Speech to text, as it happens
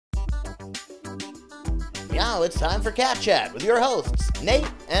Now it's time for Cat Chat with your hosts, Nate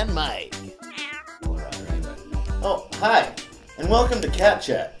and Mike. Oh, hi, and welcome to Cat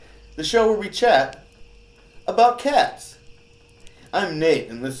Chat, the show where we chat about cats. I'm Nate,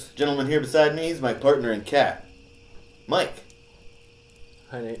 and this gentleman here beside me is my partner in cat, Mike.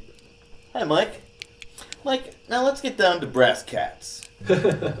 Hi, Nate. Hi, Mike. Mike, now let's get down to brass cats.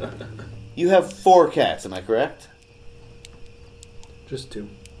 You have 4 cats, am I correct? Just 2.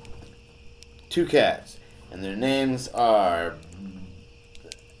 2 cats, and their names are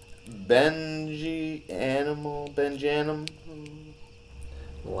Benjamin,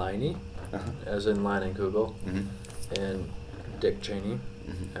 Liney, as in Line and Kugel, and Dick Cheney,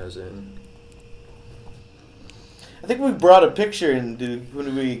 as in... I think we brought a picture, and when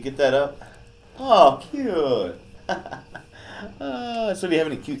did we get that up? Oh, cute. So do you have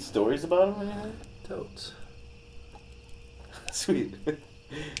any cute stories about them? Totes. Sweet.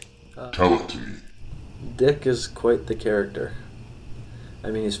 Tell it to me. Dick is quite the character. I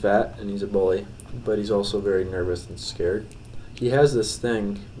mean, he's fat and he's a bully, but he's also very nervous and scared. He has this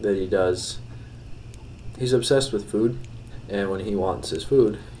thing that he does. He's obsessed with food, and when he wants his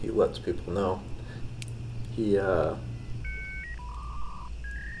food, he lets people know.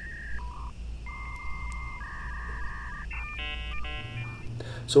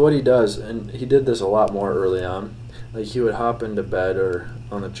 So what he does, and he did this a lot more early on, like he would hop into bed or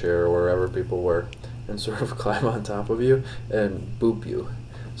on a chair or wherever people were and sort of climb on top of you and boop you.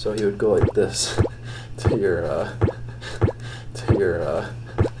 So he would go like this to your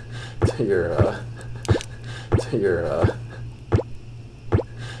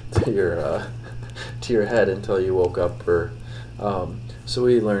head until you woke up. Or so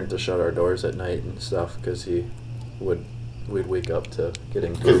we learned to shut our doors at night and stuff because we'd wake up to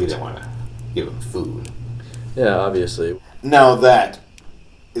getting food. Because you didn't want to give him food. Yeah, obviously. Now that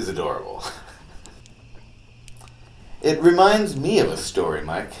is adorable. It reminds me of a story,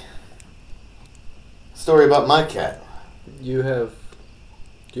 Mike. A story about my cat. Do you have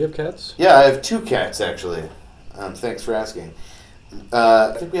cats? Yeah, I have 2 cats, actually. Thanks for asking.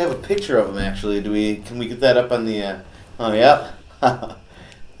 I think we have a picture of them, actually. Can we get that up on the... Oh, yep.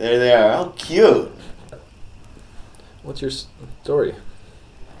 There they are. Oh, cute. What's your story?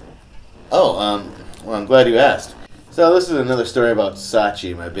 Oh, well, I'm glad you asked. So this is another story about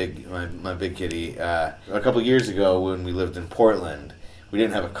Sachi, my big kitty. A couple years ago, when we lived in Portland, we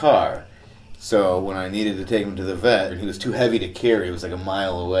didn't have a car. So when I needed to take him to the vet, and he was too heavy to carry, it was like a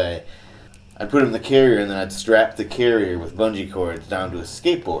mile away, I'd put him in the carrier, and then I'd strap the carrier with bungee cords down to a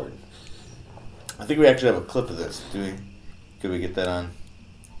skateboard. I think we actually have a clip of this. Could we get that on?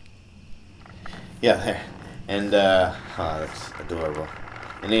 Yeah, there. And, that's adorable.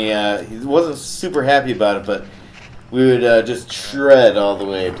 And he wasn't super happy about it, but we would just shred all the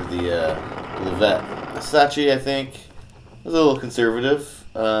way to the vet. Sachi, I think, was a little conservative.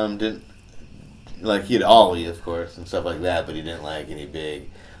 Didn't like, he'd ollie, of course, and stuff like that, but he didn't like any big.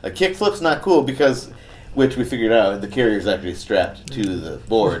 Like, kickflip's not cool because, which we figured out, the carrier's actually strapped to the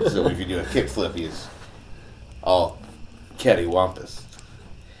board, so if you do a kickflip, he's all cattywampus.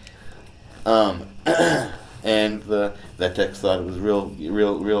 And the vet techs thought it was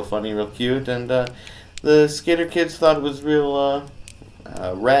real funny, real cute, and the skater kids thought it was real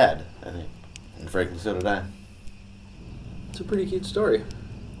rad, I think. And frankly, so did I. It's a pretty cute story.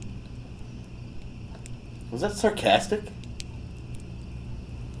 Was that sarcastic?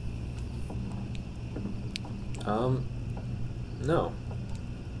 No.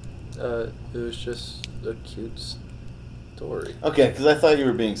 It was just a cute story. Okay, because I thought you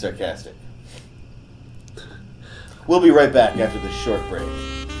were being sarcastic. We'll be right back after this short break.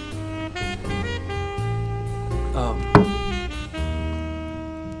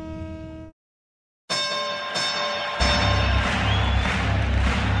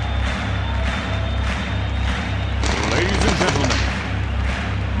 Ladies and gentlemen,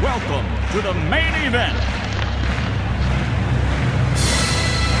 welcome to the main event.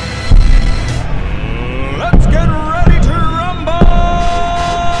 Let's get ready to rumble!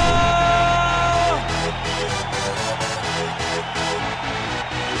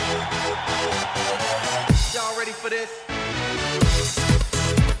 Y'all ready for this?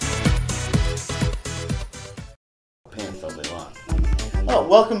 Pants all day long. Oh,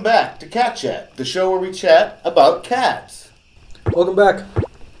 welcome back to Cat Chat, the show where we chat about cats. Welcome back.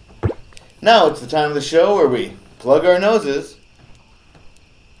 Now it's the time of the show where we plug our noses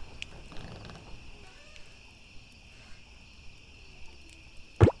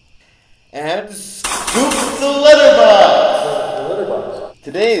and scoop the letterbox.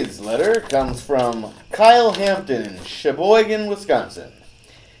 Today's letter comes from Kyle Hampton in Sheboygan, Wisconsin.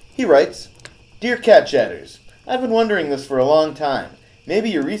 He writes, Dear Cat Chatters, I've been wondering this for a long time.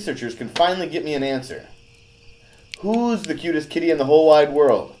 Maybe your researchers can finally get me an answer. Who's the cutest kitty in the whole wide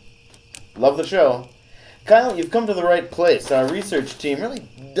world? Love the show. Kyle, you've come to the right place. Our research team really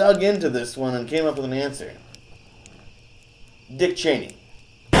dug into this one and came up with an answer. Dick Cheney.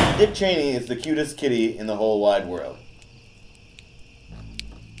 Dick Cheney is the cutest kitty in the whole wide world.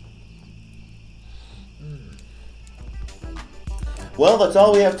 Well, that's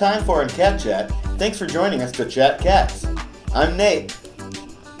all we have time for in Cat Chat. Thanks for joining us to chat cats. I'm Nate.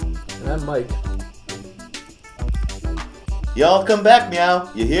 And I'm Mike. Y'all come back,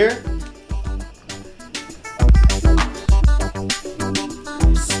 meow. You hear?